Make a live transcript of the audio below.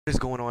What is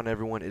going on,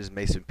 everyone? It is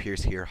Mason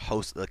Pierce here,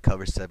 host of the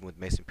Cover 7 with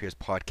Mason Pierce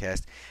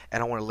podcast.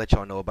 And I want to let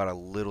y'all know about a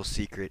little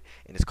secret,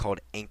 and it's called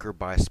Anchor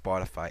by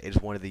Spotify. It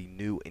is one of the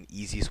new and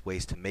easiest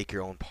ways to make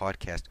your own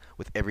podcast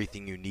with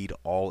everything you need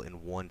all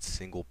in one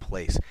single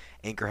place.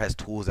 Anchor has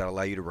tools that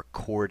allow you to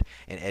record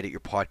and edit your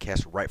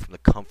podcast right from the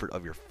comfort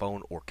of your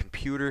phone or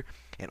computer.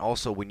 And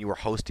also, when you are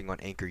hosting on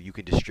Anchor, you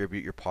can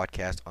distribute your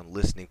podcast on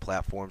listening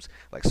platforms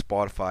like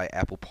Spotify,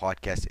 Apple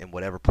Podcasts, and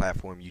whatever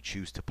platform you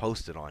choose to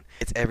post it on.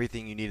 It's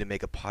everything you need to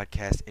make a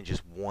podcast in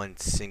just one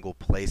single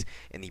place.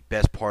 And the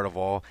best part of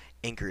all,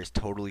 Anchor is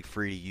totally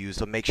free to use.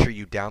 So make sure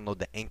you download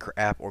the Anchor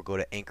app or go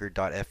to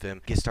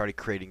anchor.fm. Get started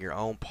creating your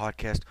own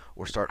podcast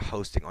or start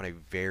hosting on a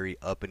very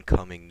up and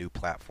coming new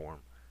platform.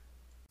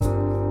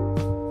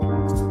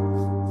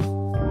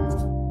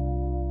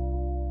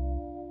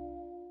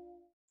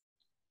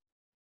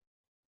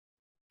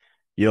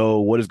 Yo,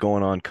 what is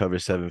going on, Cover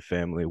 7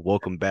 family?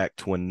 Welcome back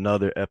to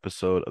another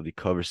episode of the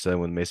Cover 7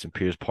 with Mason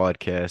Pierce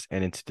podcast.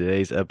 And in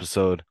today's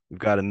episode, we've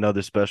got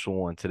another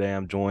special one. Today,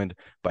 I'm joined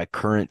by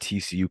current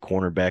TCU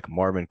cornerback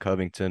Marvin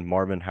Covington.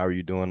 Marvin, how are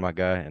you doing, my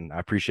guy? And I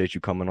appreciate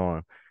you coming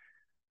on.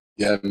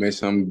 Yeah,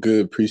 Mason, I'm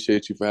good.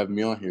 Appreciate you for having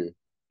me on here.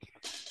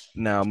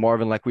 Now,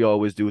 Marvin, like we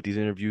always do with these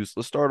interviews,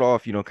 let's start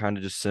off, kind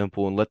of just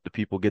simple and let the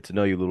people get to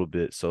know you a little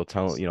bit. So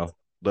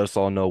let us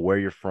all know where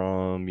you're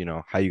from,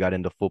 how you got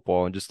into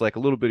football and just like a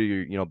little bit of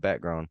your,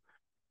 background.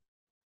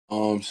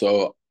 I'm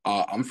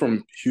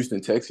from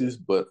Houston, Texas,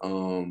 but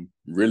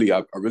really,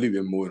 I really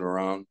been moving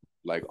around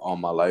like all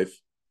my life.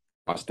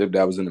 My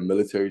stepdad was in the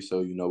military,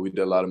 so we did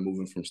a lot of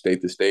moving from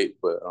state to state.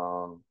 But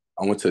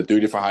I went to three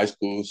different high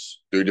schools,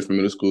 three different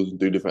middle schools, and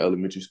three different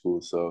elementary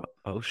schools. So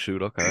Oh,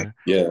 shoot. Okay.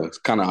 yeah, it's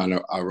kind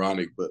of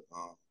ironic, but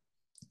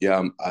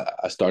yeah,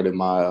 I started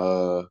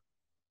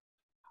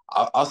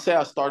I'll say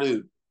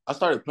I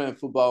started playing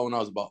football when I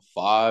was about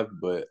 5,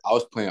 but I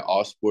was playing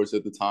all sports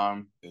at the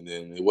time, and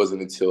then it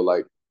wasn't until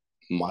like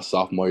my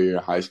sophomore year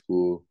in high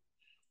school,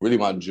 really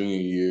my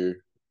junior year,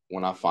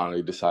 when I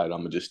finally decided I'm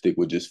gonna just stick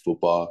with just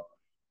football.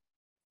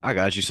 I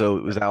got you. So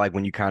was that like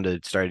when you kind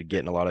of started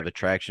getting a lot of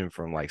attraction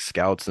from like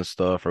scouts and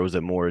stuff, or was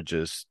it more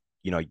just,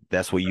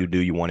 that's what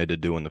you wanted to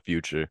do in the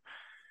future?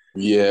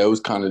 Yeah, it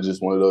was kind of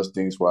just one of those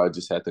things where I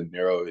just had to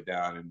narrow it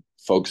down and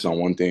focus on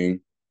one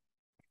thing.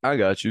 I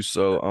got you.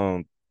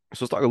 So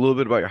let's talk a little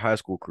bit about your high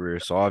school career.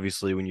 So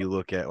obviously when you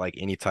look at like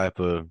any type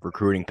of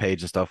recruiting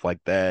page and stuff like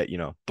that,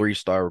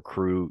 three-star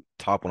recruit,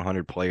 top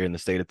 100 player in the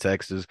state of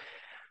Texas,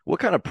 what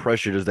kind of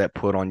pressure does that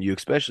put on you,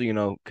 especially,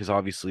 because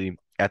obviously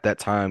at that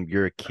time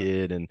you're a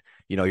kid and,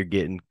 you're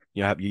getting,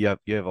 you have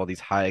all these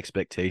high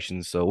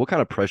expectations. So what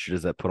kind of pressure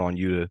does that put on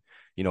you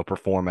to,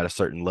 perform at a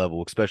certain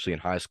level, especially in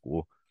high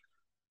school?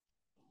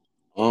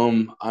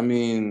 I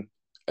mean,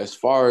 as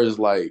far as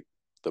like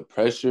the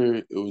pressure,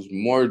 it was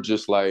more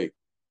just like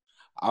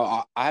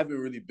I haven't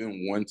really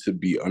been one to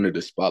be under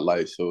the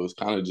spotlight, so it's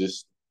kind of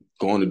just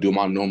going to do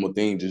my normal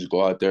thing, just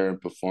go out there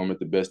and perform at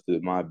the best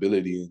of my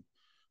ability and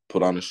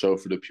put on a show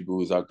for the people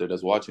who's out there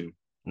that's watching.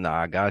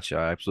 Nah, I got you.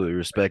 I absolutely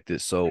respect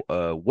it. So,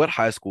 what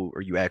high school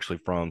are you actually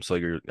from? So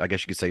I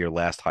guess you could say your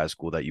last high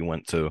school that you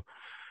went to.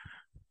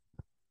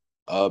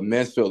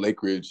 Mansfield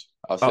Lake Ridge,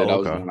 I'll say Oh, that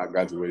was the okay. one I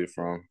graduated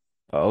from.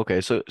 Oh, okay.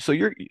 So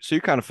you're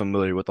kind of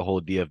familiar with the whole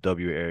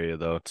DFW area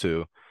though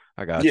too.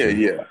 I got Yeah,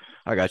 you. yeah.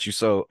 I got you.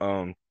 So,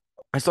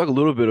 let's talk a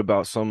little bit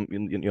about some,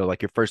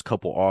 like your first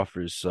couple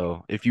offers.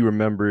 So, if you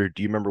remember,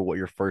 do you remember what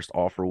your first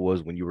offer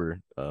was when you were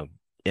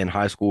in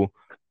high school?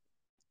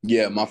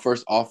 Yeah, my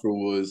first offer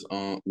was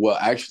well,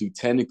 actually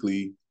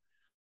technically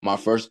my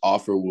first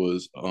offer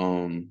was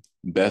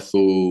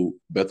Bethel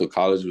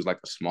College was like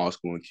a small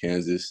school in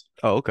Kansas.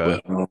 Oh, okay.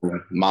 But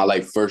my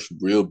like first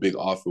real big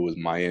offer was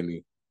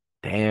Miami.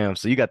 Damn.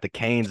 So you got the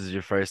Canes as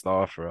your first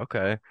offer.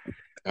 Okay.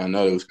 I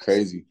know it was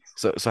crazy.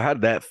 So how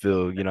did that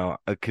feel?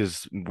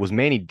 Because was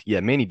Manny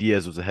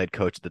Diaz was the head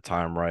coach at the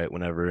time, right?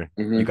 Whenever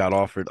you Hmm. got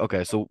offered.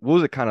 Okay, so what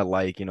was it kind of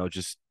like,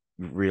 just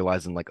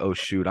realizing like, oh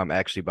shoot, I'm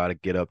actually about to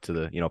get up to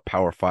the,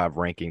 Power Five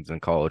rankings in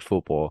college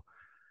football.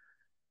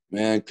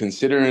 Man,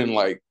 considering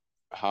like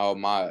how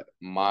my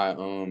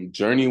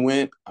journey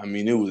went, I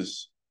mean it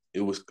was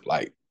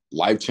like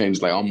life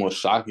changing, like almost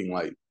shocking.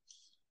 When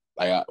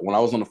I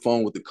was on the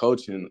phone with the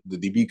coach and the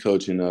DB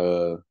coach, and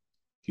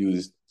he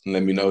was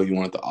letting me know he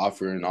wanted to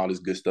offer and all this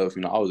good stuff.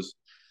 I was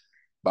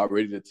about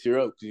ready to tear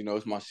up because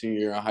it's my senior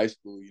year in high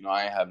school.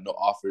 I ain't have no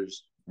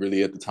offers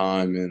really at the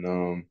time,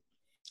 and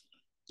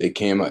they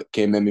came at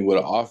me with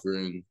an offer,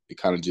 and it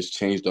kind of just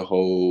changed the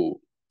whole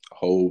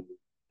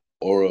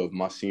aura of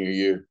my senior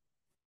year.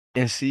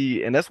 And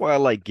see, and that's why I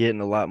like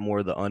getting a lot more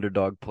of the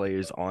underdog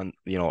players on,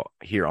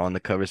 here on the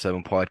Cover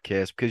Seven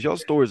podcast because y'all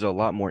stories are a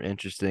lot more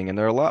interesting and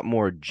they're a lot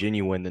more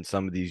genuine than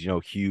some of these,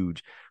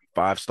 huge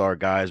five-star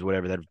guys,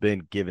 whatever, that have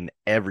been given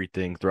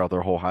everything throughout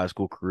their whole high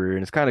school career.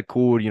 And it's kind of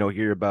cool to,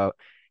 hear about,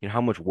 how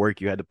much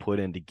work you had to put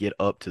in to get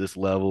up to this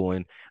level.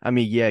 And I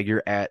mean, yeah,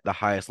 you're at the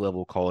highest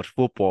level of college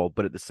football,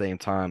 but at the same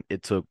time,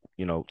 it took,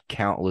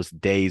 countless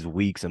days,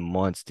 weeks, and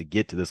months to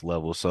get to this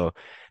level. So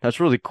that's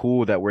really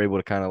cool that we're able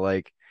to kind of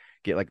like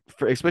get like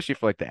especially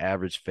for like the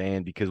average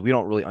fan because we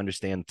don't really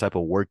understand the type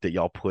of work that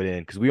y'all put in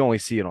because we only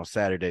see it on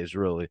Saturdays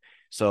really.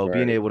 So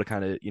being Right. able to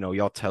kind of,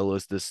 y'all tell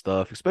us this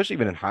stuff, especially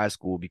even in high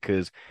school,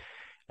 because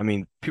I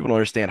mean, people don't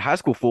understand high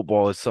school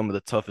football is some of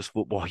the toughest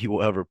football you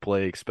will ever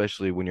play,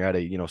 especially when you're at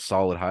a,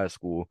 solid high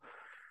school.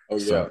 Oh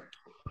So yeah.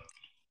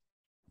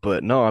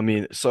 but no, I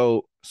mean,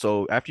 so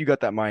after you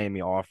got that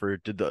Miami offer,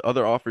 did the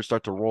other offers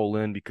start to roll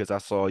in? Because I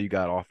saw you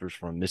got offers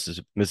from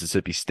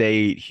Mississippi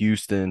State,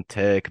 Houston,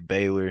 Tech,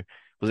 Baylor.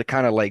 Was it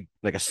kind of like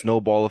a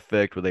snowball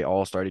effect where they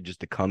all started just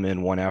to come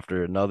in one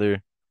after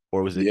another,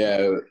 or was it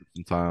Yeah.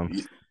 some time?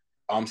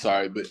 I'm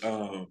sorry, but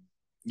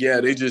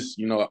yeah, they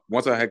just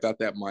once I had got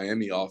that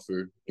Miami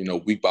offer,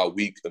 week by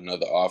week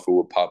another offer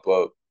would pop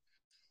up.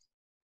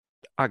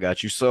 I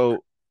got you.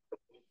 So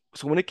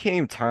when it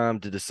came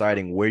time to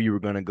deciding where you were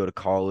going to go to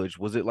college,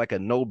 was it like a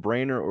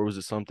no-brainer or was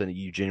it something that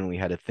you genuinely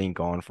had to think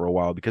on for a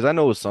while? Because I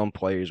know with some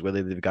players,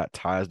 whether they've got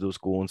ties to a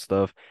school and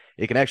stuff,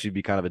 it can actually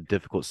be kind of a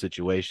difficult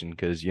situation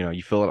because,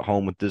 you feel at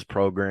home with this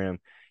program,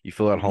 you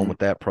feel at home Mhm. with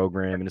that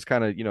program, and it's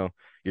kind of,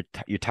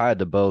 you're tied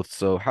to both.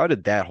 So how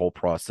did that whole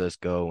process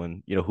go?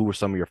 And, who were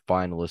some of your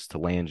finalists to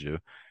land you?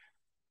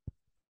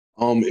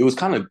 It was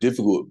kind of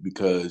difficult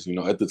because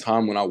at the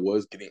time when I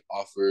was getting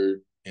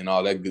offered and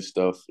all that good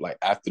stuff, like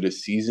after the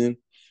season,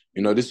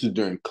 this was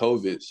during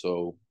COVID,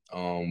 so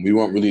we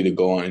weren't really to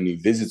go on any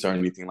visits or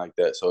anything like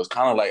that. So it's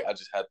kind of like I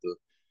just had to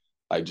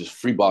like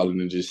just freeballing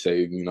and just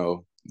say,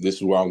 this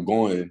is where I'm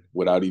going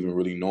without even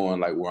really knowing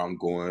like where I'm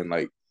going,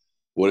 like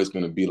what it's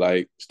gonna be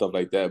like, stuff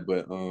like that.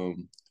 But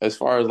as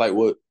far as like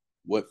what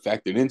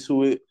factored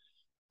into it,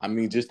 I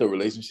mean, just the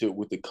relationship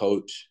with the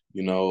coach,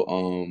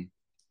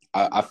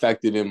 I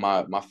factored in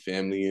my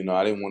family.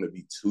 I didn't want to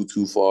be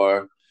too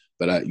far,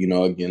 but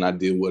again, I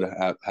did want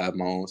to have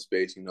my own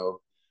space.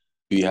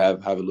 We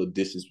have a little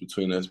distance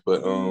between us,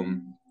 but I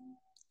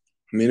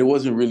mean, it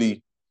wasn't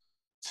really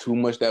too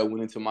much that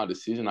went into my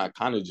decision. I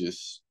kind of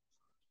just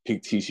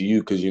picked TCU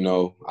because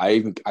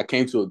I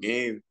came to a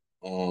game.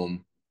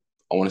 Um,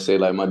 I want to say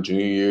like my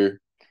junior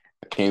year.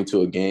 I came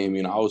to a game.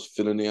 I was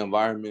feeling the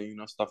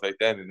environment. Stuff like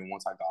that. And then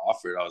once I got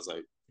offered, I was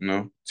like,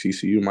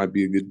 TCU might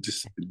be a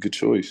good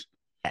choice.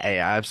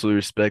 Hey, I absolutely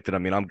respect it. I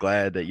mean, I'm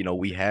glad that,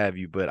 we have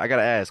you, but I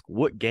gotta ask,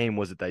 what game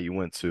was it that you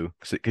went to?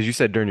 Because you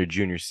said during your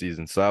junior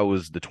season, so that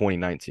was the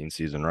 2019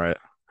 season, right?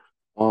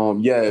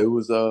 Yeah, it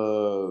was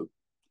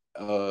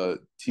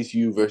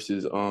TCU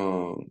versus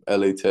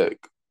LA Tech,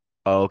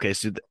 Oh, okay.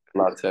 So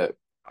La Tech.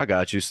 I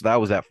got you. So that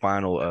was that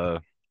final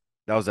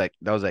that was that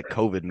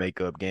COVID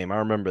makeup game. I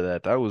remember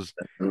that. That was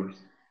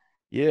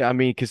yeah, I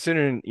mean,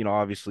 considering,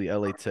 obviously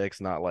LA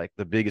Tech's not like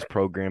the biggest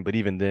program, but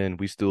even then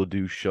we still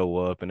do show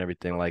up and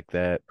everything like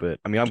that. But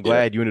I mean, I'm Yeah.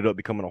 glad you ended up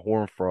becoming a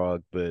Horned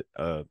Frog, but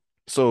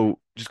so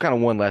just kind of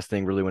one last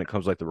thing really when it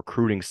comes to like the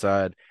recruiting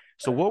side.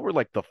 So what were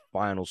like the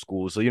final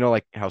schools? So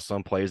like how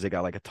some players they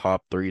got like a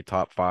top three,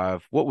 top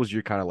five. What was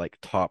your kind of like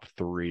top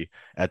three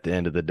at the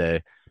end of the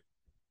day?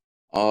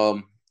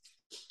 Um,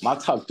 my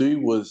top three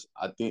was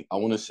I think I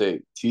want to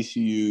say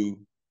TCU,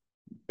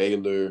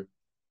 Baylor,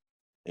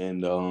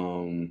 and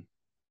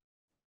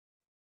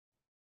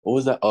what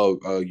was that?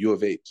 Oh, U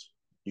of H,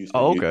 Houston,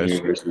 Oh, okay.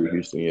 University of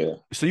Houston. Yeah,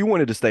 So you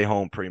wanted to stay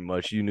home pretty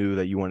much. You knew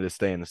that you wanted to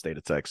stay in the state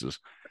of Texas.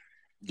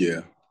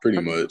 yeah,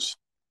 pretty much.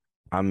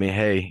 I mean,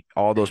 hey,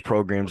 all those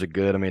programs are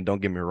good. I mean,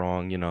 don't get me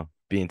wrong,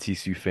 being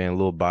TCU fan, a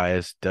little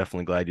biased.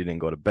 Definitely glad you didn't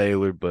go to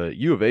Baylor, but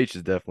U of H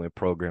is definitely a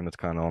program that's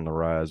kind of on the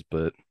rise.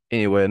 But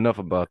anyway, enough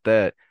about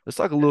that. Let's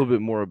talk a little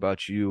bit more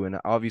about you. And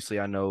obviously,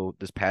 I know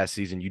this past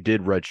season you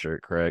did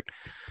redshirt, correct?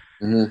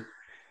 Hmm.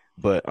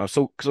 But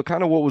so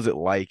kind of what was it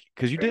like?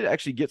 Because you did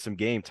actually get some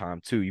game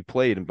time too. You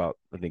played in about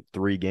I think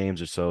 3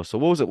 games or so. So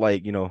what was it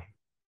like,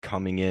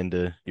 coming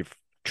into your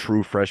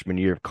true freshman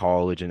year of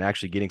college and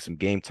actually getting some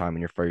game time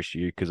in your first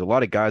year? Because a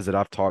lot of guys that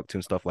I've talked to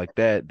and stuff like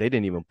that, they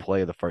didn't even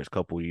play the first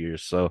couple of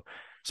years. So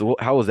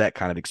how was that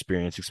kind of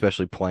experience,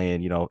 especially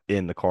playing,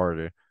 in the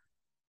corridor?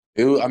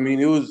 I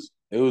mean, it was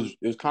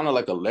kind of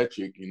like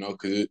electric,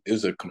 because it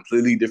was a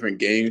completely different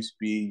game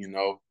speed,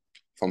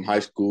 from high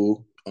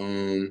school.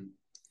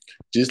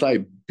 Just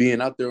like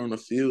being out there on the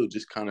field,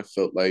 just kind of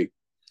felt like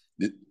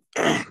this,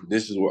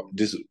 this is what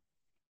this.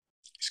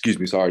 Excuse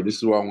me, sorry. This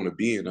is where I want to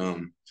be, and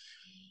I'm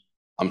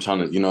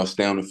trying to,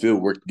 stay on the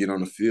field, work to get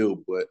on the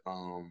field. But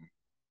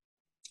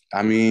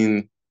I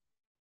mean,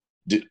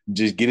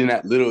 just getting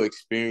that little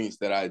experience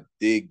that I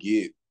did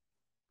get,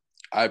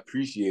 I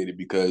appreciate it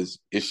because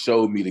it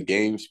showed me the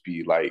game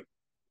speed. Like,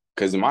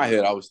 because in my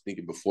head, I was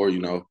thinking before,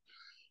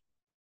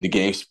 the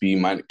game speed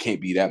might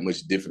can't be that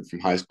much different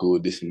from high school,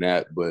 this and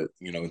that. But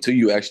until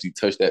you actually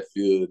touch that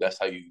field, that's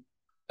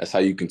how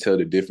you can tell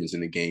the difference in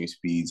the game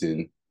speeds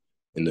and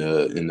in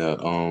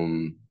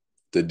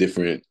the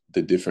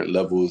different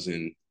levels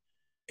and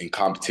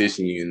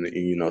competition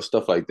and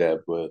stuff like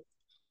that. But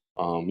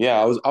yeah,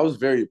 I was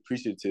very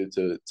appreciative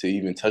to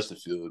even touch the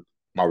field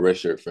my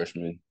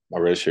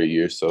redshirt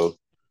year. So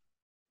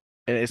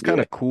And it's kind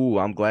Yeah. of cool.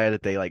 I'm glad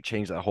that they like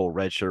changed that whole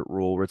red shirt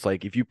rule where it's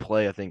like if you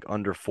play, I think,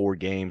 under 4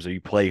 games or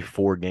you play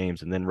 4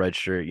 games and then red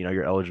shirt,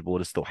 you're eligible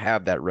to still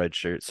have that red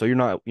shirt. So you're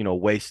not,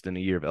 wasting a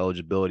year of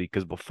eligibility.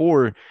 Because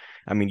before,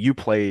 I mean, you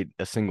played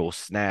a single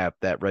snap,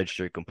 that red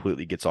shirt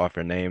completely gets off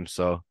your name.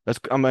 So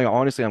I mean,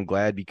 honestly, I'm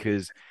glad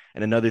because,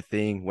 and another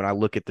thing, when I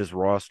look at this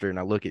roster and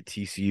I look at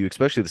TCU,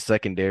 especially the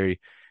secondary,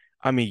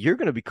 I mean, you're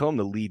going to become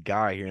the lead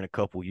guy here in a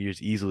couple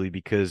years easily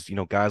because,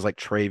 guys like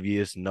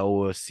Travius,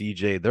 Noah,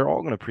 CJ, they're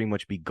all going to pretty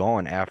much be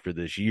gone after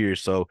this year.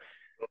 So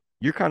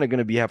you're kind of going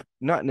to be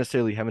not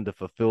necessarily having to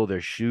fulfill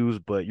their shoes,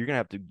 but you're going to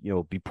have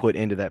to, be put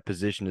into that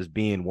position as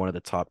being one of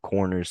the top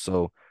corners.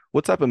 So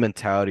what type of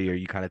mentality are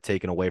you kind of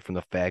taking away from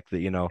the fact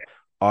that,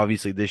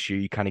 obviously this year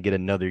you kind of get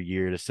another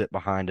year to sit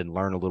behind and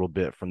learn a little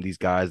bit from these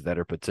guys that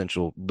are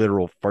potential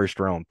literal first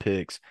round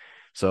picks.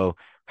 So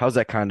how's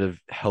that kind of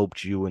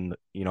helped you and,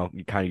 you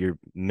kind of your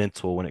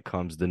mental when it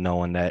comes to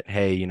knowing that,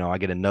 hey, I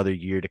get another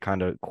year to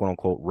kind of quote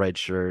unquote red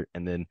shirt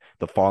and then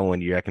the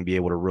following year I can be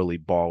able to really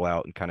ball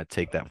out and kind of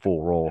take that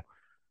full role.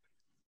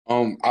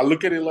 I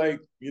look at it like,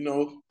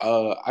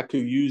 I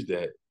could use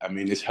that. I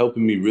mean, it's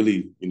helping me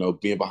really,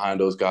 being behind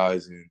those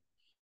guys and,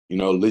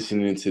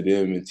 listening to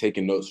them and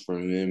taking notes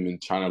from them and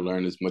trying to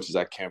learn as much as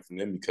I can from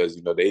them because,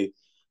 they,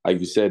 like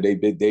you said,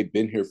 they've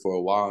been here for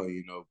a while,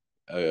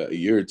 a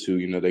year or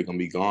two, they're gonna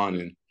be gone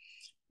and,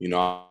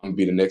 I'm gonna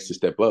be the next to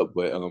step up.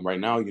 But right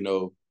now,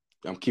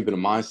 I'm keeping a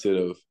mindset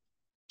of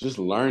just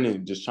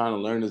learning, just trying to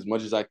learn as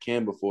much as I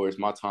can before it's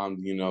my time,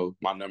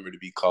 my number to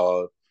be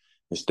called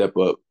and step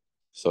up.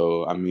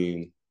 So I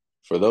mean,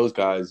 for those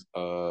guys,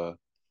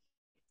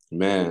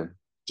 man,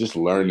 just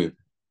learning.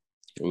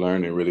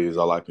 Learning really is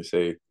all I can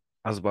say.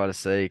 I was about to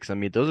say, because I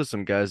mean, those are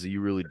some guys that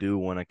you really do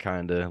want to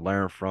kind of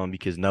learn from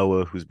because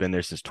Noah, who's been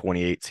there since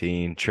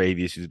 2018,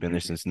 Travius, who's been there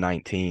since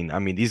 19. I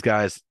mean, these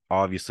guys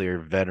obviously are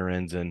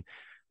veterans and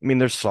I mean,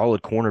 they're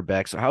solid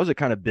cornerbacks. So how's it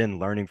kind of been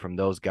learning from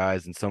those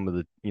guys and some of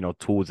the,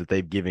 tools that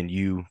they've given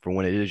you for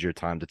when it is your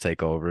time to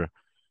take over?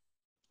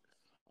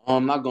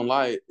 I'm not gonna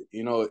lie,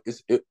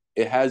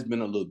 it has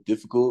been a little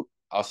difficult.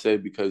 I'll say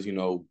because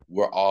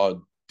we're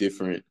all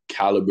different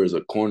calibers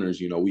of corners.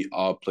 We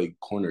all play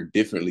corner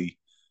differently.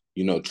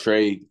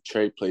 Trey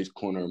plays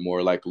corner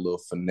more like a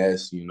little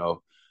finesse.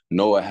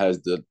 Noah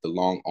has the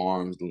long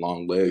arms, the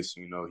long legs.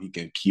 He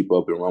can keep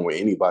up and run with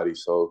anybody.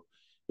 So,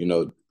 you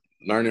know,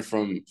 learning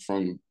from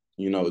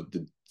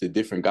the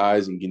different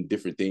guys and getting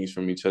different things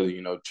from each other.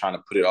 Trying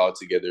to put it all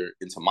together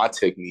into my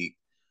technique.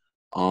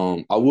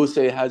 I will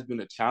say it has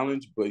been a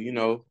challenge, but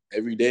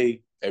every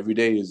day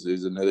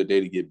is another day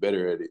to get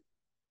better at it.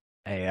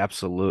 Hey,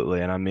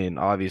 absolutely. And I mean,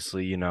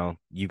 obviously,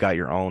 you got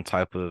your own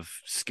type of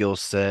skill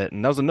set.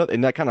 And that was another,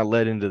 and that kind of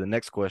led into the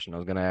next question I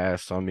was going to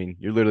ask. So, I mean,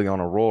 you're literally on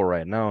a roll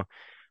right now.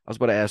 I was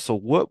about to ask, so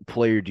what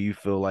player do you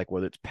feel like,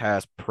 whether it's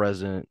past,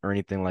 present, or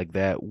anything like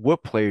that,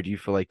 what player do you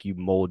feel like you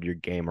mold your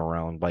game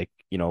around? Like,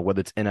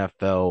 whether it's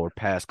NFL or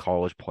past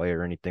college player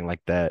or anything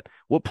like that,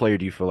 what player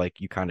do you feel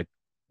like you kind of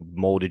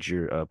molded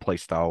your play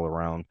style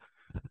around?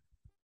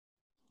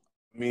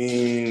 I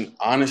mean,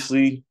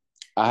 honestly,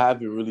 I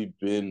haven't really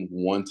been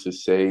one to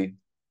say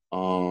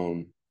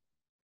um,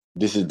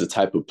 this is the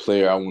type of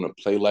player I want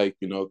to play like,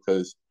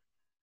 because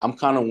I'm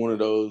kind of one of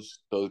those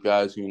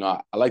guys.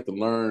 I like to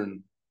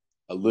learn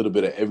a little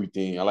bit of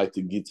everything. I like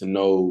to get to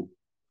know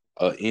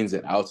ins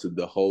and outs of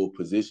the whole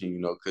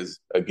position. Because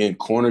again,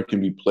 corner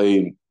can be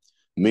played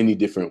many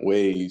different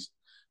ways,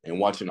 and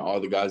watching all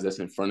the guys that's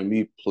in front of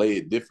me play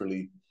it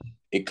differently,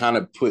 it kind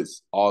of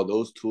puts all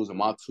those tools in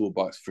my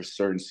toolbox for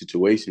certain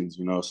situations.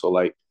 So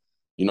like,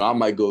 I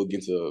might go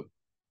against a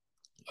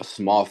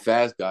small,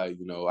 fast guy,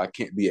 I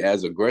can't be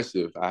as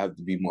aggressive. I have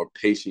to be more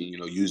patient,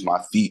 use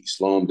my feet,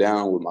 slow them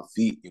down with my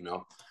feet. And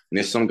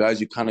there's some guys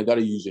you kind of got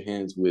to use your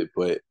hands with.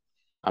 But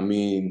I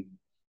mean,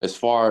 as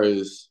far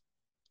as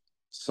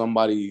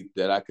somebody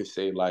that I could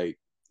say, like,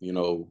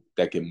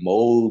 that can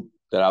mold,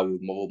 that I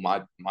would mold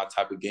my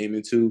type of game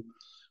into,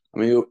 I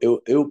mean,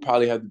 it would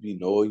probably have to be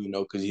Noah,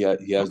 because he has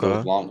those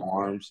Okay. long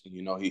arms.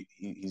 And,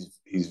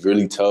 he's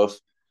really tough,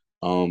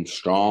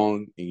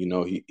 strong,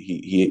 and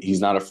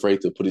he's not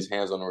afraid to put his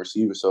hands on the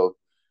receiver. So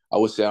I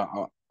would say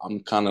I'm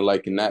kind of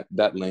like in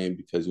that lane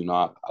because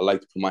I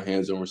like to put my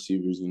hands on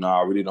receivers.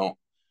 I really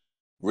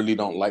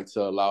don't like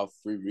to allow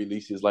free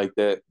releases like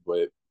that.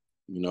 But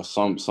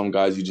some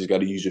guys you just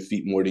got to use your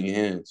feet more than your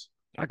hands.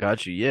 I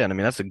got you. Yeah, and I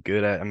mean that's a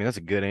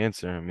good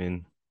answer. I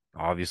mean,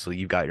 obviously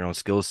you've got your own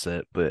skill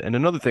set, but and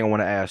another thing I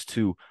want to ask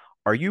too,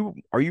 are you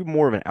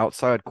more of an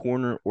outside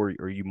corner or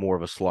are you more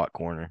of a slot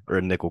corner or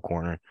a nickel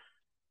corner?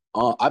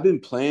 I've been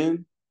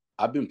playing.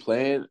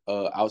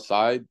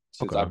 Outside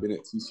since Okay. I've been at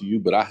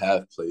TCU, but I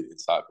have played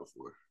inside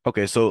before.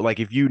 Okay, so like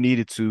if you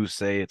needed to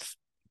say it's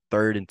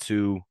 3rd and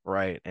 2,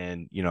 right?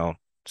 And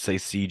say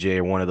CJ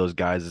or one of those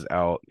guys is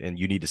out and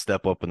you need to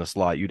step up in the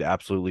slot, you'd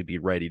absolutely be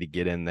ready to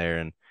get in there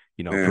and,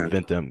 Man,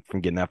 prevent them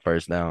from getting that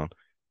first down.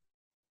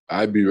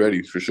 I'd be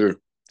ready for sure.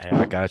 Hey,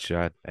 I got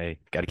you. Hey,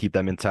 got to keep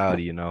that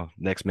mentality,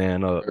 next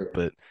man up.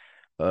 But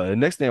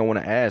Next thing I want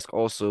to ask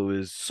also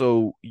is,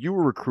 so you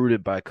were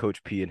recruited by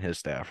Coach P and his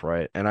staff,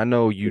 right?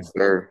 Yes,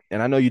 sir.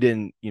 And I know you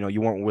didn't,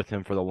 you weren't with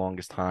him for the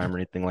longest time or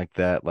anything like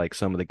that, like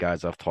some of the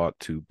guys I've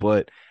talked to,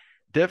 but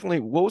definitely,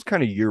 what was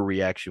kind of your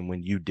reaction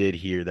when you did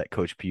hear that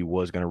Coach P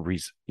was going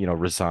to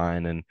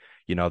resign and,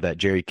 that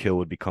Jerry Kill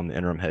would become the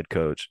interim head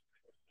coach?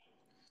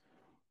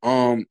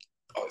 Um,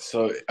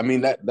 so I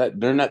mean that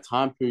during that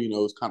time period,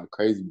 it's kind of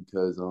crazy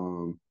because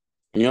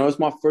it's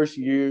my first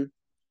year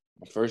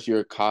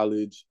of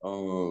college,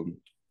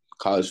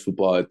 college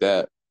football at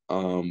that.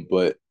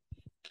 But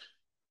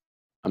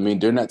I mean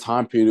during that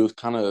time period, it was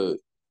kind of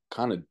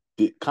kind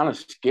of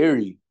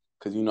scary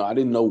because I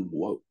didn't know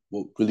what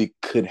really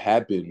could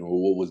happen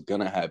or what was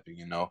gonna happen.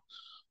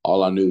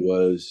 All I knew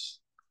was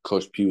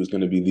Coach P was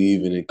gonna be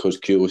leaving and Coach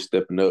Kill was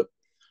stepping up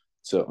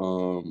to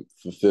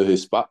fulfill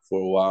his spot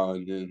for a while,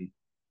 and then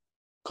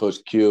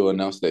Coach Kill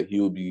announced that he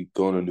would be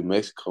going to New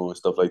Mexico and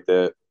stuff like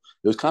that.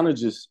 It was kind of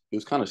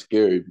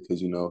scary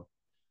because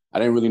I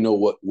didn't really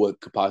know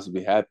what could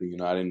possibly happen.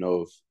 I didn't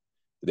know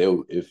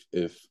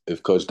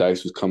if Coach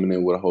Dykes was coming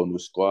in with a whole new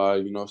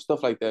squad,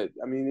 stuff like that.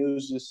 I mean, it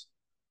was just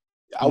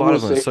A I lot would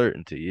of say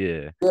uncertainty,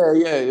 yeah.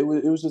 yeah, it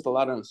was just a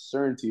lot of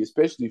uncertainty,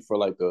 especially for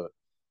like a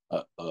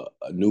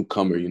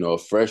newcomer, a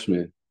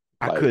freshman.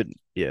 I Like couldn't,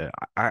 yeah,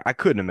 I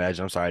couldn't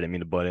imagine. I'm sorry, I didn't mean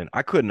to butt in.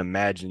 I couldn't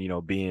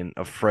imagine, being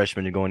a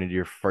freshman and going into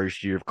your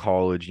first year of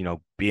college,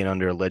 being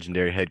under a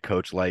legendary head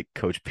coach like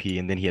Coach P,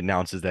 and then he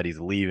announces that he's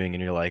leaving,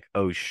 and you're like,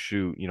 oh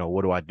shoot,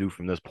 what do I do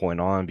from this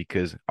point on?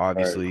 Because right,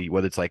 obviously,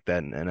 whether it's like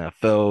that in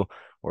NFL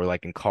or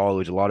like in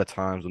college, a lot of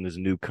times when there's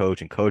a new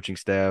coach and coaching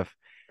staff,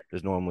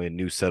 there's normally a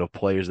new set of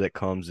players that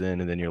comes in,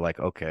 and then you're like,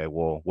 okay,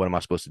 well, what am I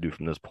supposed to do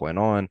from this point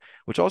on?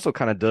 Which also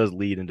kind of does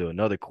lead into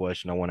another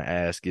question I want to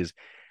ask is,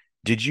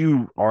 did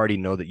you already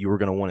know that you were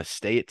going to want to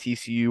stay at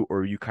TCU,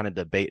 or are you kind of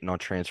debating on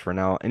transferring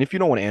out? And if you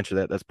don't want to answer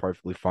that, that's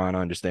perfectly fine. I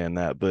understand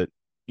that. But,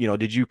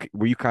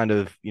 were you kind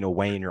of,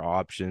 weighing your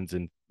options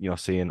and,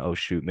 saying, oh,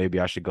 shoot, maybe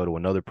I should go to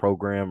another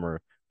program,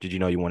 or did you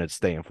know you wanted to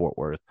stay in Fort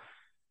Worth?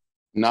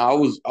 no, I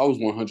was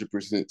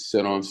 100%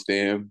 set on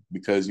staying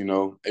because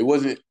it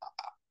wasn't.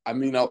 I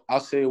mean, I'll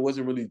say it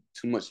wasn't really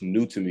too much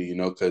new to me,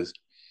 because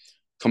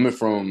coming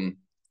from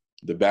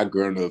the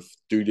background of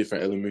three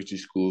different elementary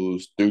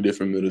schools, three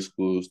different middle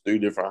schools, three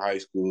different high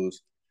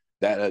schools,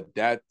 that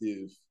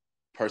adaptive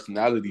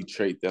personality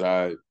trait that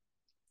I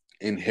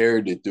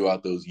inherited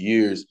throughout those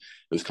years, it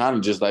was kind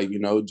of just like,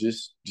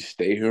 just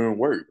stay here and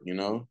work,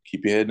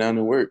 keep your head down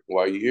and work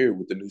while you're here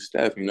with the new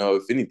staff.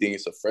 If anything,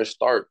 it's a fresh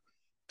start,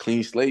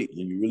 clean slate,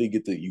 and you really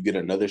you get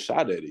another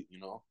shot at it.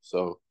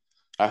 So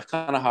that's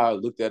kind of how I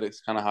looked at it.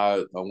 It's kind of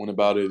how I went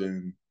about it,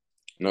 and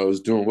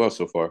it's doing well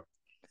so far.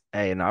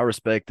 Hey, and I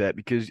respect that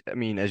because, I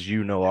mean, as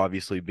you know,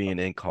 obviously being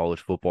in college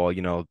football,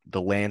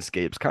 the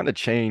landscape's kind of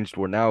changed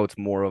where now it's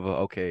more of a,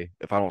 okay,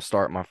 if I don't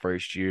start my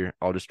first year,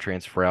 I'll just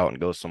transfer out and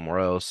go somewhere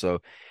else.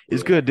 So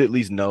it's Yeah. good to at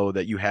least know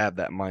that you have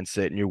that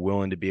mindset and you're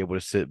willing to be able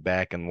to sit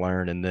back and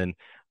learn and then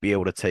be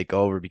able to take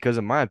over. Because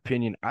in my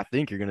opinion, I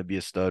think you're going to be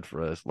a stud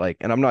for us. Like,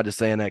 and I'm not just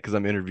saying that because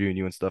I'm interviewing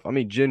you and stuff. I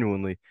mean,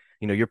 genuinely,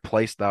 your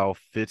play style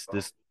fits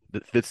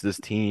this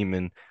team,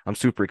 and I'm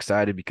super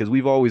excited because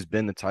we've always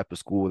been the type of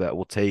school that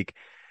will take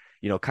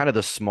kind of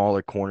the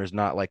smaller corners,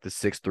 not like the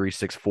 6'3",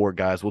 6'4"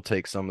 guys. We'll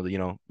take some of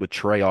the, with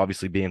Trey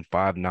obviously being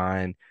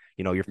 5'9",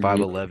 you're Mm-hmm.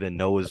 5'11",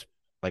 Noah's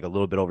like a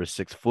little bit over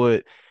 6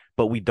 foot,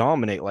 but we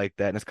dominate like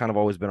that. And it's kind of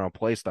always been our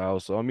play style.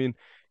 So, I mean,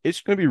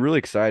 it's going to be really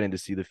exciting to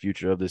see the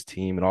future of this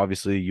team. And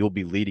obviously you'll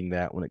be leading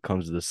that when it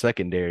comes to the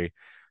secondary.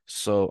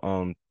 So,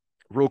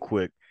 real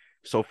quick.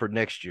 So for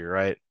next year,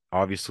 right?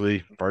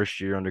 Obviously,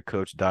 first year under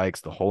Coach Dykes,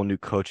 the whole new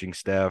coaching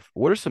staff.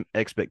 What are some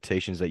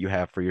expectations that you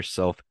have for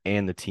yourself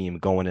and the team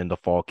going into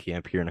fall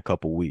camp here in a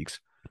couple weeks?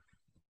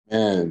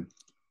 And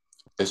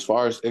as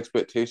far as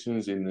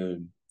expectations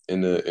in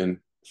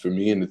for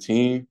me and the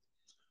team,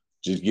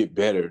 just get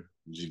better.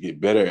 Just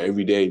get better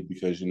every day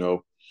because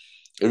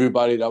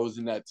everybody that was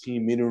in that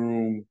team meeting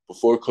room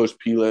before Coach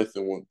P left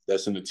and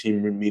that's in the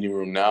team meeting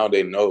room now,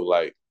 they know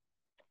like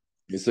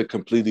it's a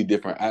completely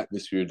different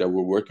atmosphere that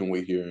we're working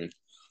with here, and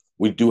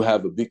we do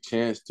have a big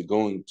chance to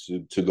go and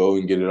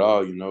get it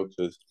all,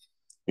 because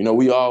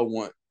we all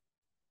want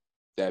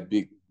that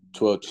Big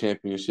 12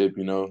 championship,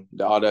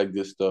 all that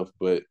good stuff,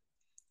 but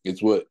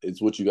it's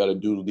what you got to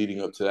do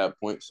leading up to that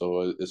point.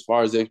 So as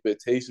far as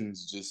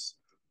expectations, just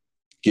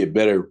get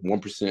better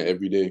 1%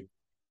 every day.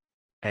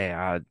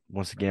 Hey,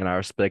 once again, I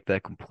respect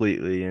that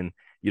completely. And,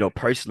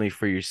 personally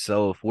for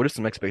yourself, what are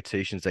some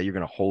expectations that you're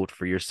going to hold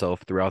for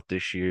yourself throughout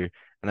this year?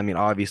 And I mean,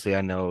 obviously,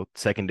 I know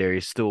secondary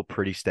is still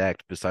pretty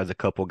stacked besides a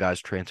couple guys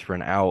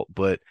transferring out,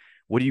 but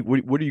what are you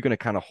going to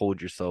kind of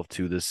hold yourself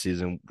to this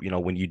season,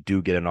 when you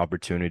do get an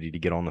opportunity to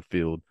get on the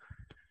field?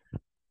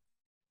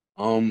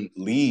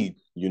 Lead,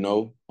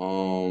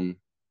 when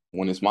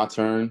it's my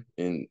turn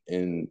and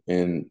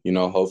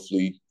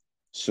hopefully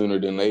sooner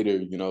than later,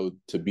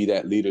 to be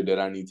that leader that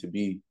I need to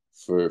be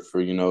for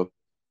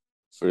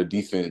the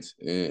defense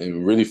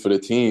and really for the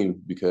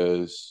team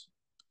because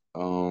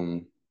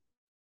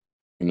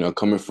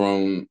coming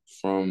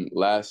from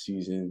last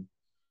season,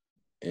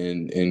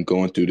 and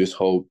going through this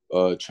whole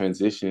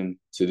transition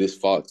to this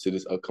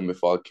upcoming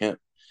fall camp,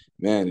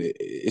 man,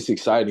 it's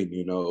exciting,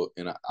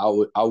 And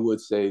I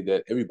would say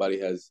that everybody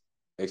has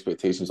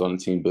expectations on the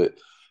team, but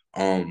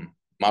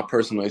my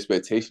personal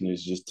expectation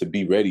is just to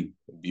be ready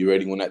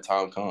when that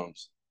time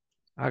comes.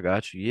 I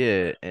got you.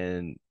 Yeah.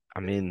 And I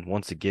mean,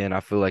 once again, I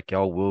feel like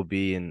y'all will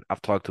be. And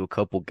I've talked to a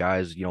couple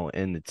guys,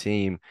 in the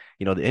team.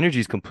 The energy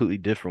is completely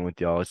different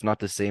with y'all. It's not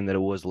the same that it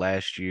was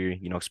last year,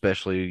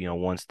 especially,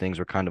 once things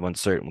were kind of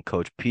uncertain with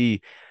Coach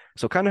P.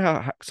 So kind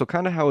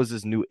of how is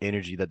this new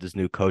energy that this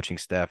new coaching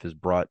staff has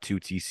brought to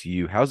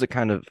TCU? How's it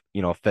kind of,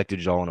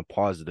 affected y'all in a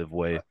positive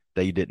way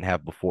that you didn't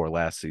have before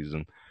last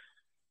season?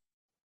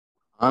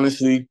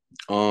 Honestly,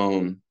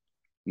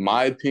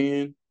 my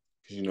opinion,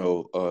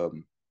 'cause,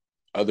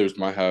 others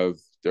might have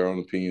their own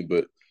opinion,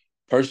 but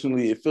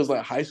personally, it feels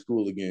like high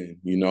school again.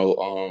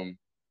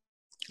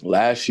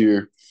 Last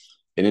year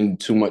it didn't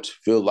too much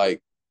feel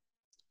like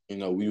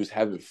we was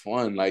having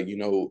fun. Like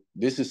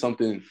this is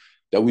something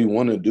that we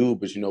want to do,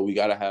 but we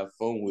gotta have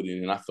fun with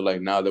it. And I feel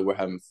like now that we're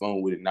having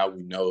fun with it, now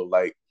we know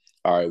like,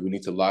 all right, we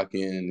need to lock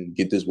in and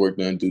get this work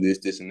done, do this,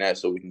 this, and that,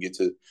 so we can get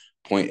to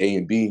point A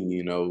and B.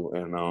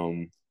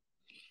 And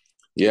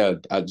yeah,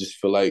 I just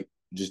feel like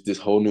just this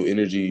whole new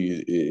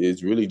energy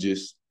is really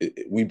just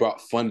we brought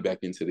fun back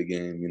into the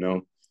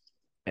game.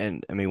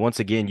 And I mean, once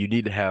again, you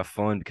need to have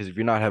fun because if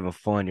you're not having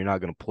fun, you're not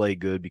going to play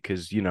good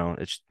because,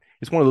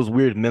 it's one of those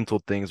weird mental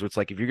things where it's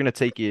like if you're going to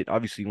take it,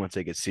 obviously you want to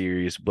take it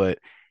serious, but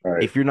All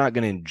right. if you're not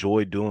going to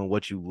enjoy doing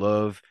what you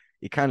love,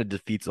 it kind of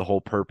defeats the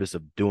whole purpose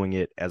of doing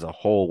it as a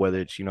whole, whether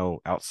it's,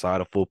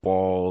 outside of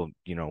football,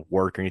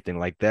 work or anything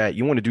like that.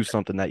 You want to do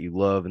something that you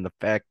love. And the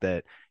fact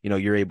that,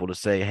 you're able to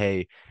say,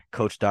 hey,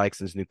 Coach Dykes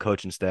and his new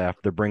coaching staff,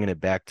 they're bringing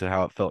it back to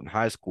how it felt in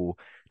high school.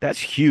 That's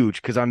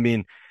huge because I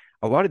mean,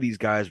 a lot of these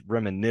guys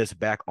reminisce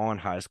back on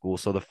high school,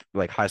 so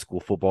like high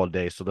school football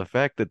days. So the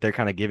fact that they're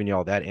kind of giving you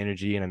all that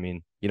energy, and I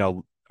mean,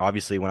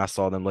 obviously when I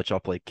saw them let y'all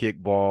play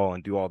kickball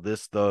and do all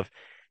this stuff,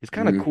 it's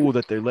kind of Mm-hmm. cool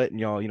that they're letting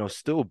y'all,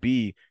 still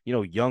be,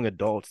 young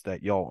adults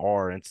that y'all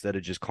are instead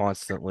of just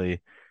constantly,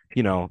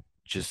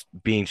 just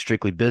being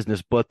strictly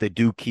business, but they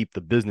do keep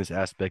the business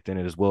aspect in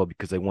it as well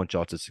because they want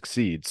y'all to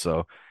succeed.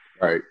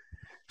 Right.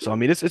 So I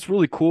mean, it's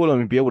really cool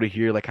to be able to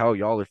hear like how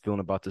y'all are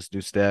feeling about this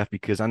new staff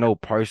because I know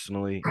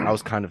personally I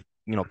was kind of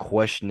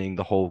questioning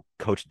the whole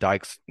Coach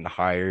Dykes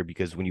hire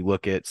because when you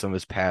look at some of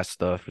his past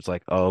stuff, it's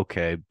like, oh,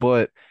 okay.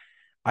 But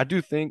I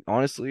do think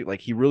honestly, like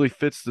he really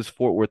fits this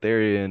Fort Worth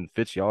area and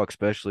fits y'all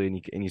especially.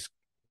 And he's,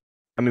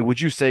 I mean, would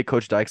you say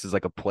Coach Dykes is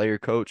like a player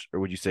coach, or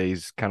would you say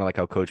he's kind of like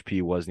how Coach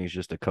P was and he's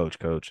just a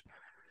coach?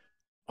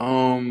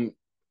 Um,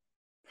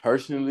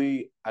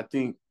 Personally, I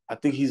think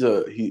he's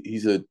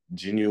a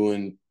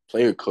genuine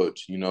player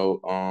coach.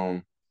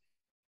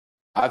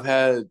 I've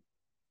had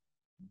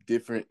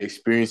different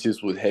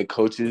experiences with head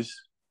coaches.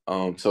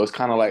 So it's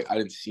kind of like I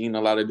didn't seen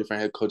a lot of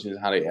different head coaches and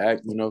how they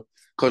act.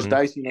 Coach Hmm.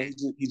 Dice,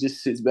 he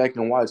just sits back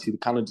and watch. He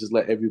kind of just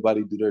let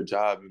everybody do their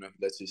job. He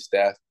lets his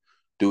staff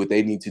do what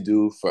they need to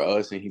do for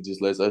us, and he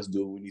just lets us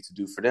do what we need to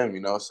do for them.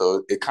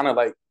 So it kind of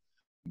like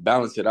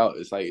balance it out.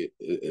 It's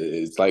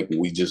like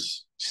we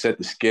just set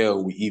the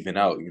scale, we even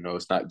out.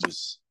 It's not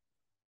just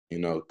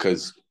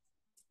because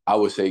I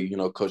would say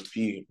Coach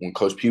P when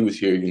Coach P was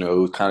here, it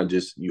was kind of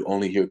just you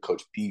only hear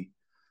Coach P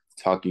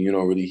talking. You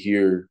don't really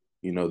hear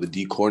the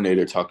D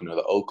coordinator talking or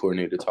the O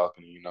coordinator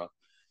talking.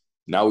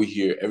 Now we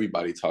hear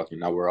everybody talking.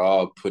 Now we're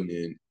all putting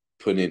in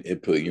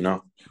input.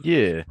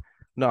 Yeah.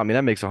 No, I mean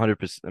that makes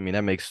 100%. I mean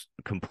that makes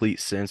complete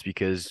sense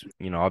because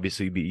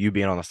obviously you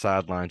being on the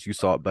sidelines, you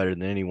saw it better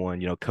than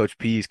anyone. Coach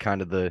P is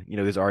kind of the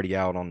he's already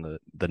out on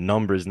the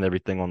numbers and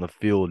everything on the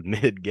field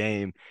mid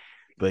game.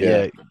 But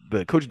Yeah. yeah,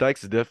 but Coach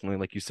Dykes is definitely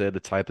like you said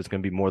the type that's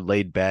going to be more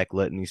laid back,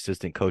 letting the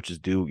assistant coaches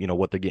do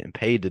what they're getting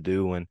paid to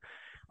do. And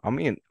I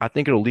mean I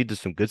think it'll lead to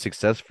some good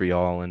success for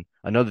y'all. And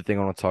another thing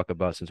I want to talk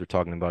about since we're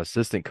talking about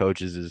assistant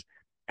coaches is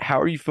how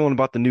are you feeling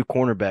about the new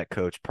cornerback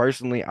coach?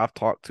 Personally, I've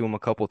talked to him a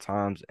couple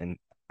times and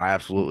I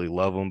absolutely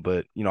love him.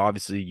 But,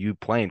 obviously you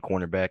playing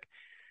cornerback,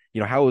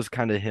 how has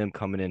kind of him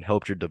coming in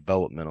helped your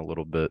development a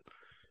little bit?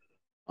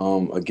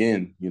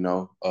 Again,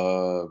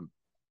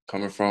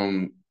 coming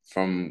from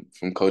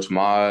Coach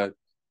Mod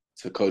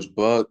to Coach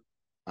Buck,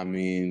 I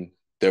mean,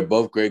 they're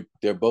both great.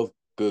 They're both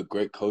good,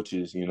 great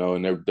coaches.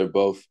 And they're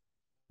both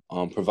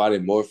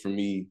provided more for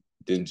me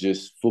than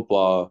just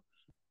football.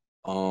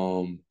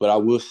 But I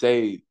will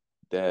say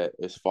that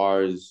as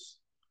far as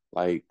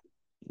like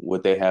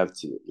what they have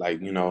to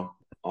like,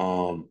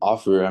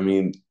 offer, I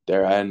mean,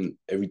 they're adding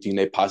everything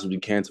they possibly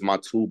can to my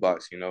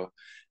toolbox, and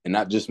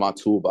not just my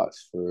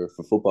toolbox for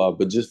football,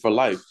 but just for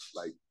life.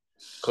 Like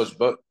Coach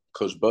Buck,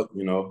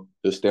 he'll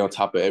stay on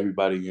top of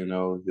everybody,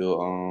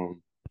 he'll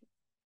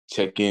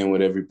check in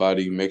with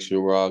everybody, make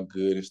sure we're all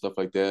good and stuff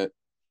like that.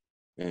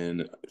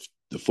 And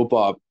the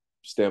football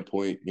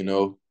standpoint,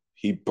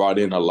 he brought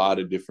in a lot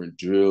of different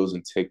drills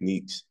and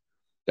techniques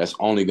that's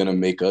only gonna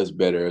make us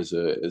better as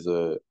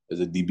a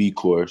DB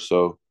core.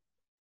 So,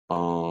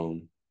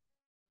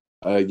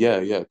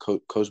 yeah,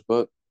 Coach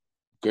Buck,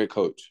 great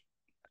coach.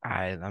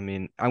 I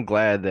mean, I'm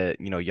glad that,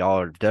 y'all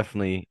are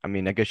definitely, I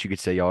mean, I guess you could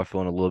say y'all are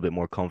feeling a little bit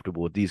more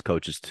comfortable with these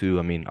coaches too.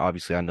 I mean,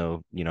 obviously I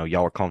know,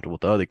 y'all are comfortable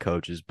with the other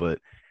coaches, but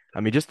I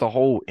mean, just the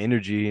whole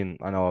energy, and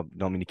I know I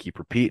don't mean to keep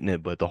repeating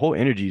it, but the whole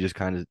energy just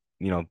kind of,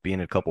 being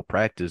in a couple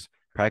practices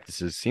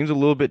seems a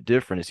little bit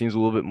different. It seems a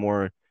little bit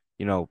more,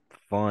 you know,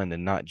 fun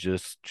and not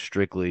just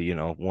strictly,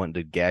 wanting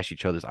to gash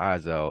each other's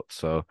eyes out.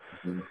 So,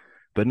 Mhm.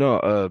 but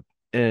no,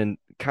 and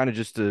kind of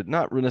just to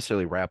not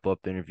necessarily wrap up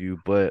the interview,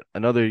 but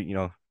another,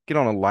 get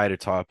on a lighter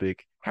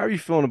topic. How are you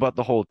feeling about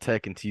the whole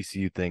Tech and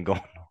TCU thing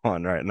going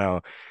on right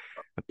now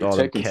with You're all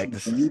them taking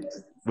cactuses, TCU.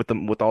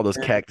 with all those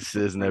Man,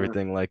 cactuses and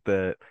everything like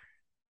that?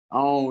 I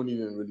don't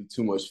even really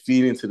too much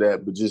feed into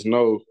that, but just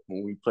know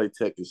when we play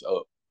Tech, it's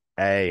up.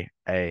 Hey,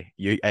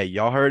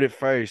 y'all heard it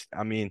first.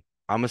 I mean,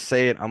 I'm gonna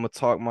say it. I'm gonna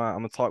talk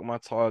my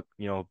talk,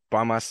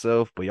 by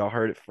myself. But y'all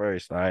heard it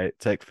first. All right,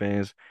 Tech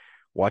fans,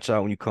 watch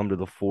out when you come to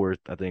the fourth.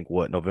 I think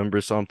what November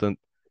or something.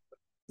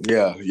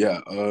 Yeah,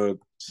 yeah.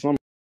 Some,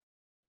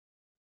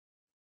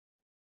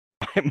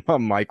 My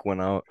mic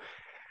went out.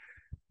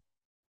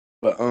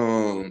 but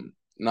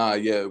nah,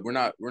 yeah, we're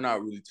not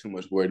really too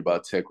much worried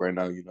about Tech right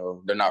now.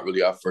 They're not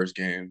really our first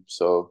game,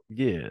 so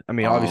Yeah, I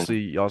mean, um, obviously,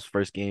 y'all's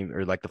first game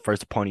or like the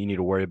first opponent you need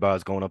to worry about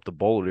is going up to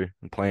Boulder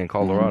and playing mhm,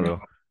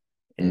 Colorado.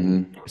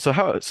 And mhm. so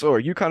are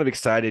you kind of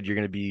excited you're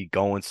going to be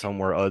going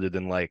somewhere other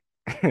than like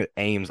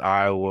Ames,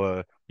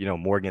 Iowa,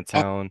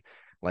 Morgantown,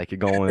 like you're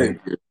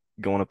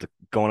going up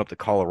to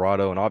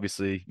Colorado, and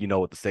obviously you know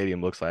what the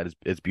stadium looks like.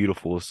 It's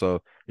beautiful.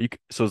 So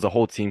is the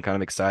whole team kind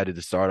of excited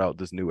to start out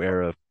this new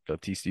era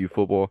of TCU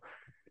football?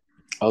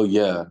 Oh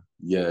yeah,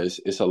 yeah.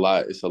 It's a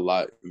lot. It's a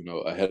lot,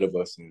 ahead of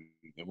us, and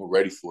we're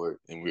ready for it,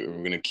 and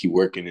we're gonna keep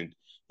working and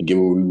get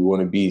where we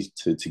want to be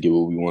to get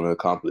what we want to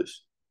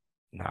accomplish.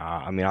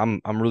 Nah, I mean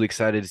I'm really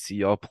excited to see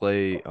y'all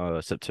play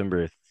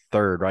September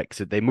 3rd, right?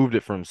 Because they moved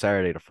it from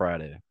Saturday to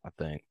Friday, I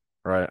think,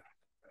 right?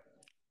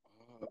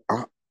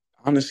 I,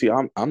 honestly,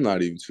 I'm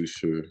not even too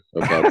sure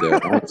about that.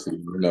 Honestly,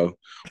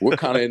 we're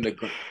kind of in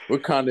the we're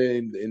kind of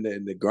in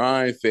the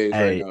grind phase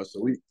right Hey, now,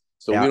 so we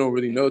yeah, don't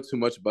really know too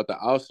much about the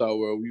outside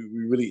world. We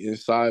really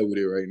inside with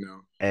it right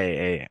now.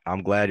 hey,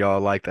 I'm glad y'all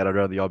like that. I'd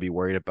rather y'all be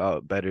worried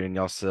about bettering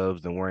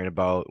yourselves than worrying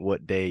about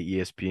what day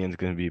ESPN's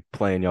gonna be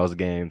playing y'all's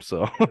game.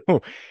 So,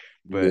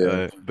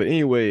 Yeah, but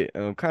anyway,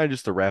 kind of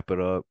just to wrap it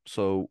up.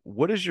 So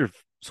what is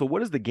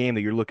the game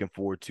that you're looking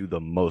forward to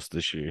the most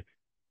this year?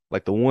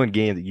 Like the one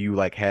game that you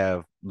like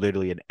have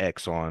literally an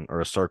X on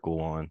or a circle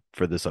on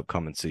for this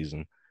upcoming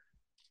season.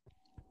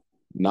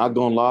 not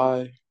gonna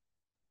lie,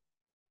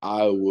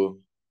 Iowa,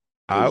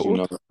 because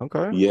Iowa?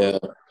 Okay. yeah.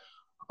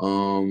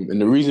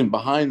 And the reason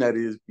behind that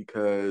is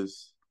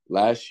because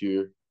last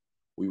year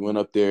we went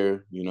up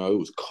there, it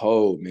was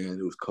cold, man.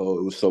 It was cold.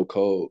 It was so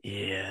cold.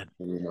 Yeah.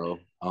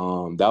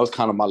 That was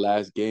kind of my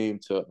last game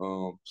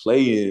to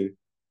play in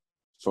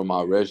for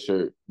my red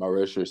shirt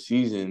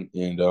season.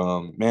 And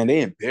man,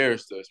 they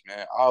embarrassed us,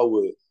 man.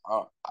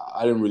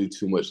 I didn't really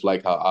too much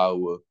like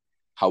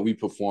how we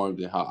performed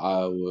and how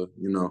Iowa,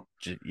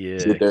 did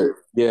Yeah. their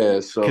yeah.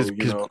 Cause, So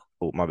cause,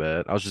 oh my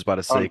bad. I was just about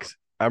to say, um, 'cause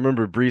I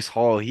remember Brees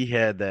Hall. He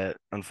had that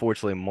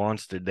unfortunately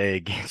monster day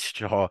against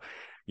y'all.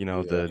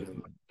 yeah,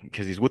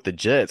 Because he's with the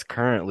Jets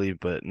currently.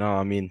 But no,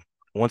 I mean,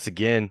 once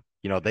again,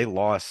 they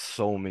lost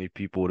so many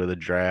people to the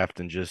draft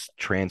and just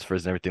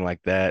transfers and everything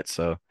like that.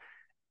 So,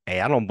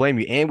 hey, I don't blame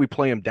you. And we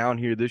play him down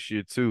here this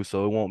year too,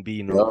 so it won't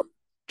be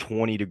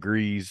 20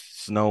 degrees,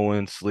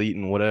 snowing,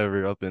 sleeting,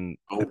 whatever up in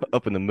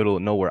the middle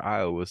of nowhere,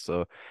 Iowa.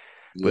 So.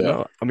 But yeah.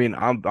 no, I mean,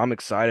 I'm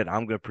excited.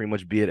 I'm gonna pretty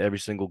much be at every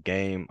single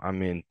game. I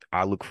mean,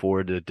 I look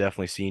forward to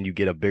definitely seeing you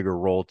get a bigger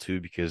role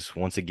too, because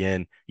once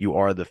again, you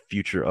are the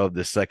future of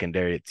the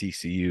secondary at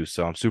TCU.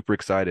 So I'm super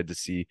excited to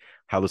see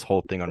how this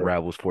whole thing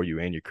unravels for you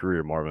and your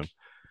career, Marvin.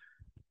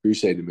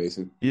 Appreciate it,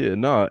 Mason. Yeah,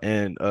 no,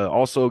 and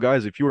also,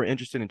 guys, if you are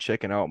interested in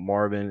checking out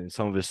Marvin and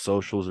some of his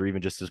socials or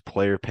even just his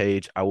player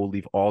page, I will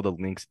leave all the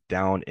links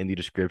down in the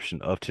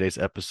description of today's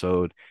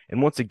episode. And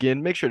once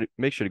again, make sure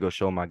to go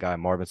show my guy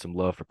Marvin some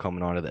love for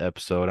coming on to the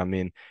episode. I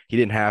mean, he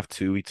didn't have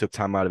to; he took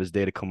time out of his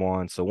day to come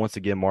on. So once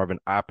again, Marvin,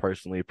 I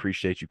personally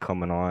appreciate you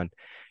coming on.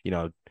 You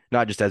know,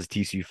 not just as a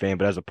TCU fan,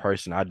 but as a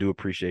person, I do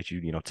appreciate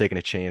you. Taking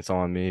a chance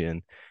on me.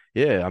 And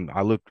yeah,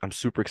 I'm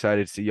super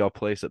excited to see y'all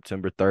play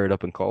September 3rd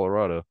up in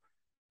Colorado.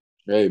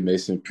 Hey,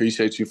 Mason,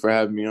 appreciate you for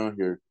having me on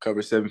here.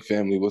 Cover Seven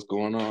family, what's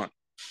going on?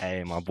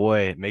 Hey, my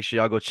boy, make sure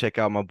y'all go check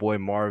out my boy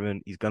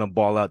Marvin. He's gonna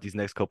ball out these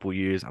next couple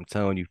years. I'm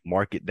telling you,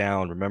 mark it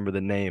down. Remember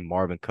the name,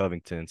 Marvin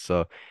Covington.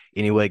 So,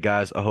 anyway,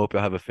 guys, I hope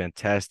y'all have a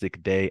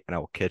fantastic day, and I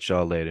will catch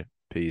y'all later.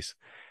 Peace.